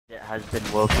It has been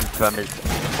woken from his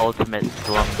ultimate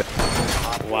slumber.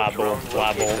 Wobble,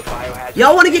 wobble.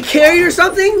 Y'all want to get carried or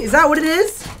something? Is that what it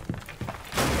is?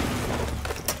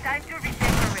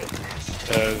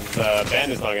 Because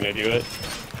Ben is not gonna do it.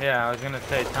 Yeah, I was gonna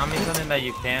say, tell me something that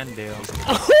you can do.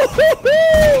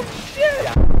 Shit!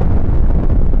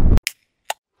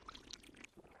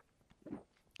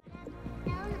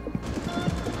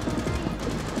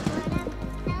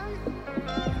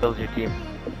 Build your team.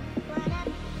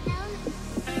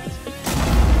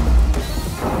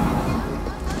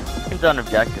 Team's on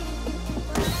objective.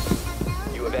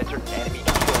 You have entered enemy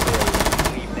control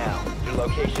area. Leave now. Your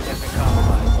location has been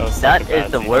compromised. That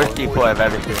is the worst D4 I've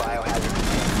ever seen.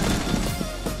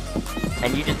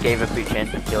 And you just gave a free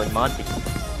chance of killing Monty.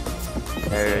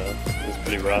 There. It's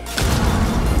pretty rough.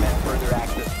 Further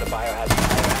access to the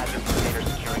biohazard container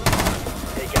securing.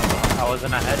 Take out. I was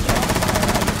in a headshot.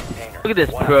 Look at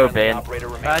this pro, man.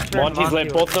 Monty's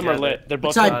lit. Both of them are lit. They're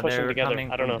both pushing together.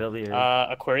 I don't know.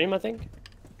 Aquarium, I think?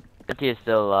 Monty is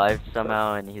still alive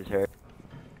somehow and he's hurt.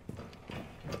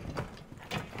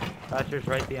 Thatcher's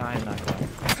right behind that guy.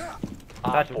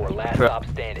 Op 4, last stop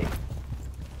standing.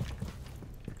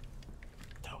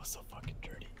 That was so fucking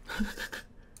dirty.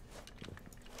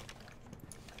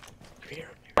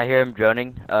 I hear him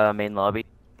droning, main lobby.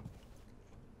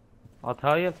 I'll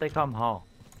tell you if they come home.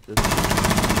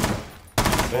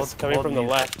 It's coming from the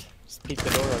left. Just peek the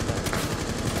door open.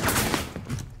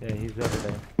 Yeah, he's over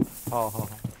there. Hall.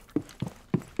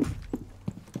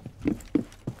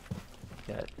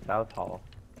 Yeah, it's South Hall.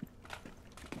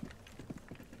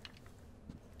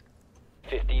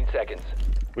 15 seconds.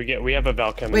 We have a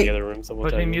Val coming in the other room, so we'll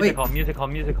tell Pushing you.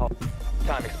 music hall.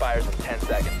 Time expires in 10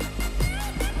 seconds.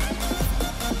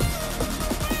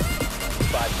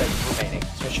 5 seconds remaining.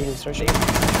 Start shooting.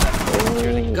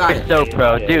 Got You're it. so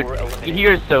pro, dude.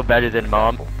 You're so better than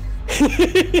mom.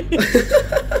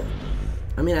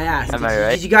 I mean, I asked. Am I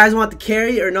right? Did you guys want the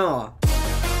carry or no?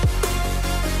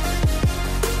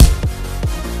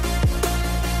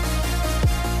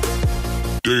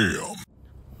 Damn.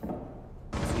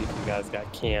 See if you guys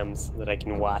got cams that I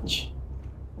can watch.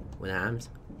 With hams?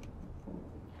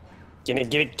 Gonna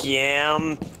get a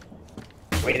cam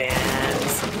with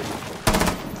hands.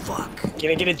 Fuck.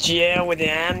 Gonna get a jail with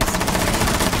hands.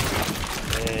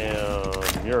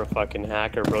 Damn, you're a fucking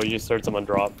hacker, bro. You just heard someone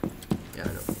drop. Yeah, I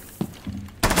know.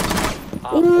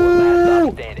 Op 4, last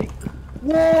stop standing.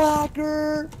 Whoa,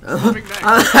 hacker!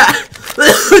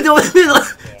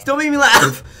 Don't make me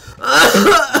laugh.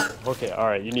 Okay,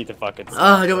 alright, you need to fucking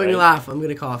stop, Don't make me laugh. I'm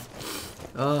gonna cough.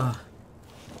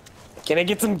 Can I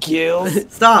get some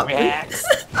kills? Stop. With axe.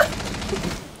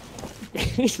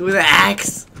 With an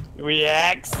axe. With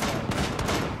axe.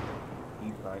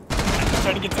 I'm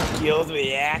trying to get some kills with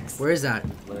the axe. Where is that?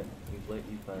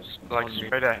 Like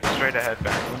straight ahead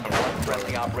back.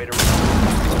 Friendly operator.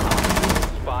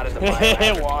 Spotted the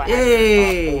biohazard.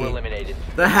 Yay! Op 4 eliminated.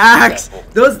 The hacks.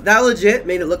 That legit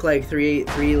made it look like three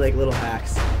like little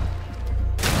hacks.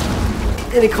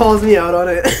 And it calls me out on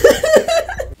it.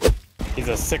 He's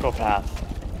a psychopath.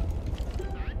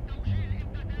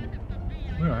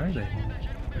 Where are they?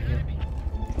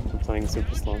 I'm playing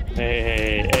super slow.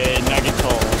 Hey, Nugget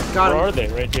Hole. Got Where him. are they?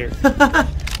 Right here.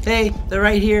 Hey, they're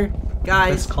right here,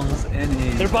 guys. This calls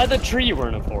NA. They're by the tree. We're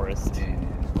in a forest.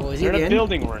 Oh, is he They're in a again?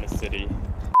 building. We're in a city.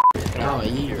 Oh,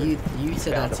 you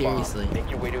said that seriously. Make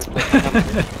your way to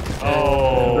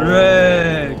Oh.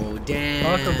 Rick! Oh, damn,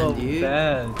 Talk about dude.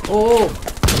 bad. Oh!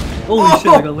 Holy shit,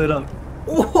 I got lit up.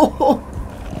 Oh!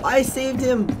 I saved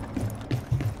him.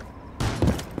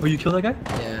 Oh, you killed that guy?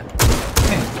 Yeah.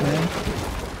 Thanks, man.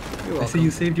 You're I welcome. see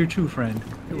you saved your true friend.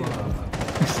 You're welcome.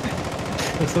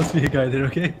 There's supposed to be a guy there,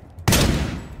 okay?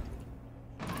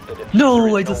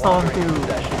 No, I just saw him too.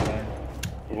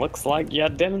 Looks like you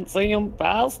didn't see him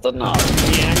fast enough,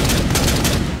 man.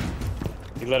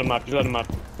 You let him up.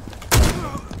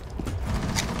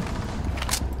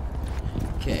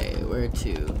 Okay, where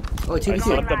to? Oh, I 2v2.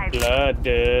 saw the blood.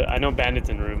 I know Bandit's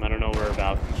in room. I don't know where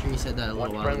Valk. I'm sure you said that a little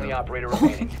one while friendly ago. operator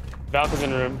remaining. Valk is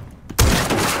in room.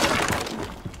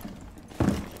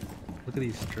 Look at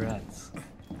these strats.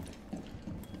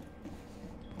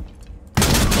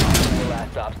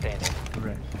 Last stop standing.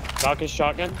 Right. Valk is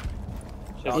shotgun.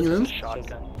 In room?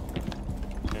 Shotgun.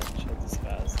 Yeah, she has this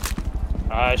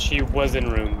fast. She was in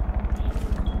room.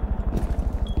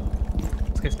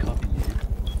 This guy's copying you.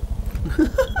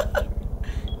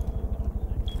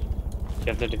 You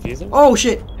have the diffuser? Oh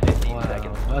shit! 15 Wow,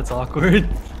 seconds. that's awkward.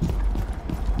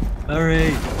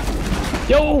 Alright.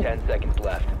 Yo! 10 seconds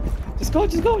left. Just go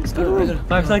to room.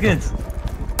 5 seconds. 5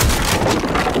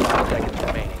 seconds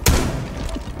remaining.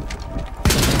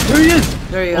 There he is!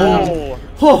 There you go.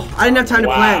 Oh, I didn't have time to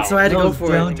plant, so I had to go for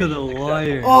down it. to the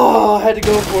wire. Oh, I had to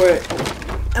go for it.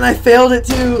 And I failed it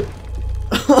too.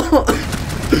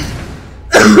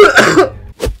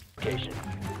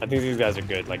 I think these guys are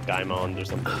good, like diamond or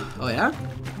something. Oh yeah?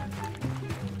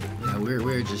 Yeah,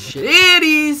 we're just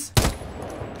shitties.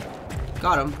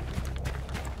 Got him.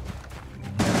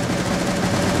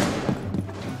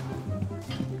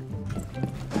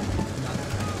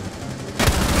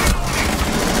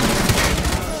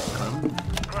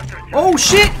 Oh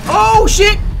shit! Oh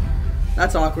shit!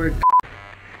 That's awkward.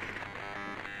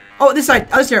 Oh, this side.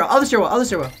 Other stairwell. Other stairwell. Other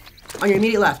stairwell. On your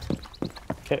immediate left.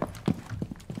 Okay.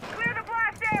 Clear the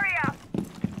blast area.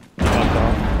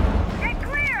 Get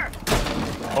clear.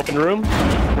 Open room.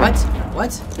 What?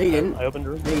 What? No, you didn't. I opened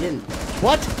room. No, you didn't.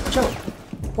 What? Watch out.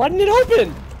 Why didn't it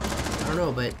open? I don't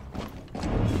know, but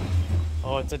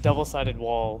Oh, it's a double-sided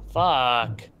wall.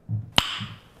 Fuck.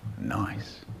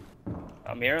 Nice.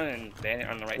 Mira and Danny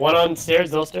on the right. One on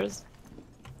stairs, those stairs.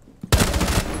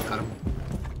 got him.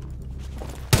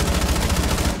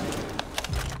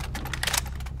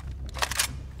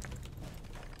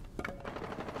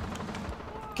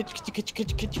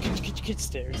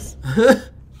 Stairs.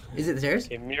 Is it the stairs?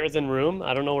 Okay, mirrors in room.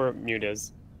 I don't know where mute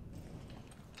is.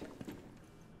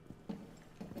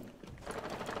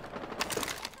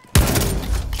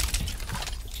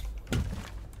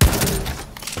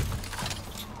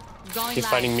 He's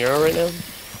fighting mirror right now.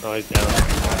 Oh, he's down.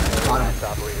 Got him.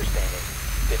 Operator standing.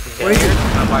 50 Where is seconds.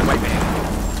 it? White man.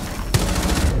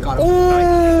 Got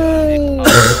him.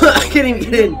 I can't even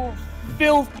get in.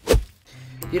 Filth.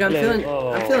 Dude, I'm Yeah, feeling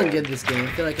oh. I'm feeling good this game.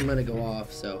 I feel like I'm gonna go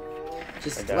off, so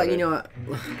just doubt letting you it.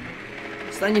 know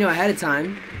just letting you know ahead of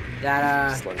time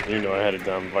that Just letting you know ahead of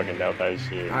time. Fucking doubt that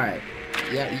shit. alright.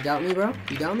 Yeah, you doubt me, bro?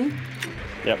 You doubt me?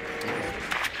 Yep.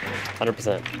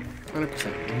 100%.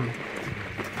 100%.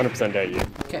 100% doubt you.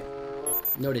 Okay.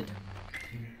 Noted.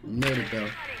 Noted, bro.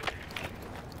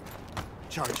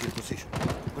 Charge your position.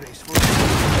 Brace for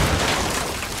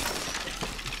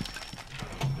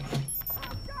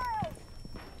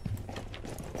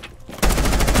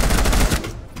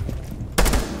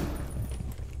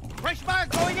Flashbang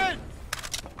going in.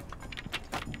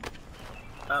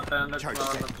 Charge set.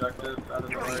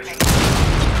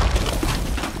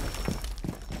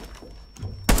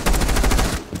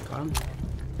 Got him.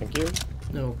 Thank you.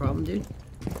 No problem, dude.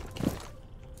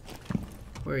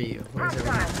 Where are you? Where's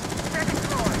everyone? Second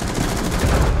floor.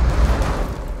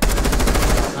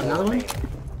 Got another one?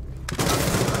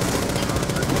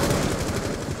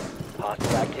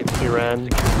 Hostile activity. He ran.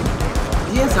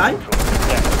 Is he inside?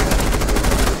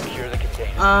 Secure the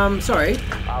container. Sorry.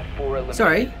 Op 4 eliminated.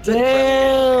 Sorry.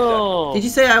 Damn. Did you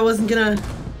say I wasn't gonna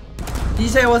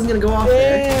go off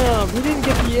there? Damn. You didn't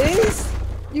get the ace.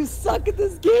 You suck at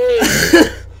this game.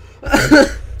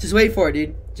 Just wait for it,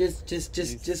 dude. Just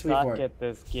wait for Suck it. at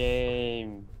this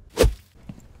game.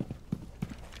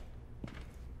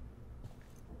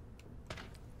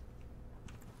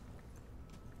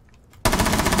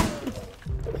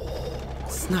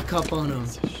 Snuck up on him.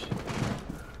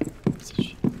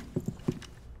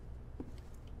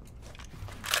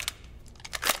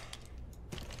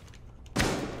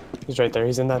 He's right there.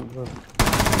 He's in that room.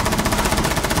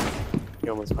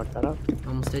 You almost fucked that up.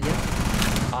 Almost did, yeah.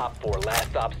 Op 4 last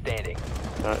stop standing.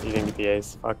 No, you didn't get the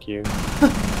ace. Fuck you.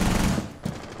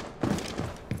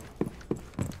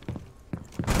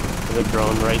 There's a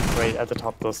drone right at the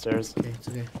top of those stairs. Okay, it's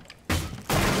okay.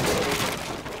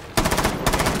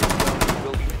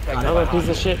 Will be detected Another by piece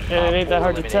of shit, and it ain't that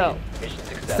hard to tell. Mission It's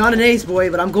success. not an ace, boy,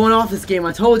 but I'm going off this game.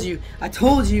 I told you. I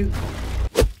told you.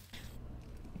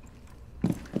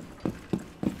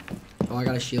 Oh, I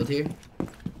got a shield here.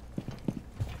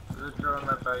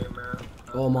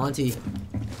 Oh, Monty.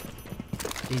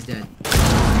 He's dead.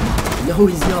 No,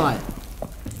 he's not.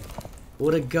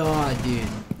 What a god, dude.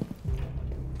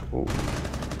 Ooh.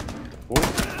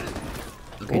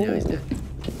 Okay, now he's dead.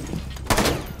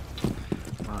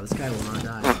 Wow, this guy will not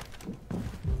die.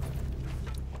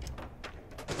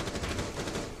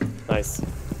 Nice.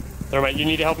 Thermite, you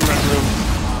need to help him run the room.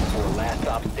 Op 4 last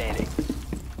stop standing.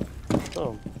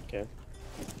 Oh, okay.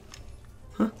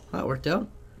 Huh? That worked out.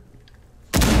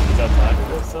 He's outside,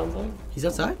 it sounds like. He's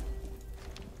outside?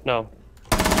 No.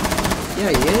 Yeah,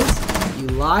 he is. You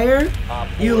liar. Op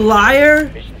 4 You liar.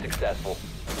 Mission successful.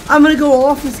 I'm gonna go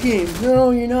off this game. No,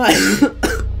 you're not. This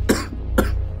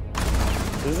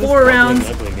is 4 fucking rounds,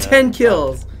 ugly, guy. 10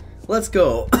 kills. Let's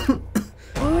go.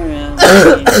 4 rounds,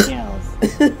 10 kills.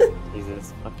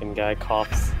 Jesus, fucking guy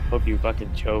coughs. Hope you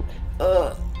fucking choke.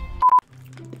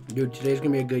 Dude, today's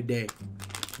gonna be a good day.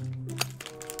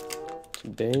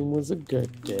 Today was a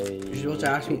good day. You're supposed to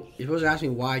ask me. You're supposed to ask me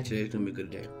why today's gonna be a good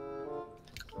day.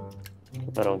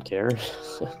 I don't care.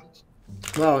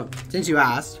 Well, since you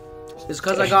asked, it's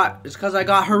cause I got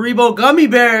Haribo gummy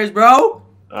bears, bro.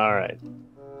 All right.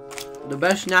 The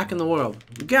best snack in the world.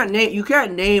 You can't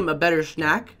name a better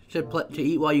snack to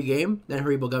eat while you game than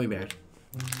Haribo gummy bears.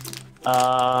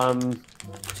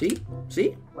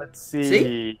 See? Let's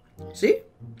see. See?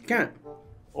 You can't.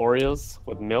 Oreos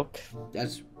with milk.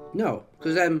 That's no,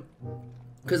 cause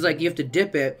like you have to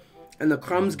dip it, and the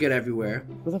crumbs get everywhere.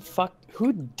 Who the fuck?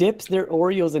 Who dips their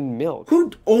Oreos in milk?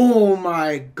 Who? Oh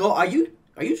my god!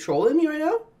 Are you trolling me right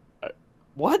now?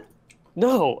 What?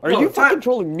 No. Are No, you fucking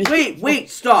trolling me? Wait!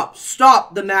 Stop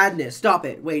the madness! Stop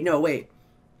it! Wait!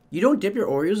 You don't dip your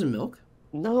Oreos in milk?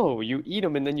 No, you eat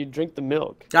them and then you drink the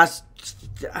milk. That's.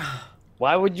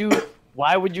 Why would you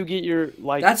get your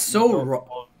like? That's so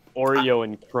wrong. Oreo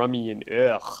and crummy and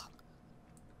ugh.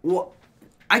 Well,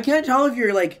 I can't tell if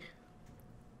you're like.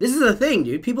 This is the thing,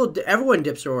 dude. Everyone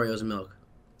dips their Oreos in milk.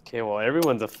 Okay, well,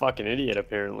 everyone's a fucking idiot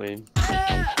apparently.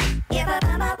 Give up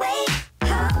on my way.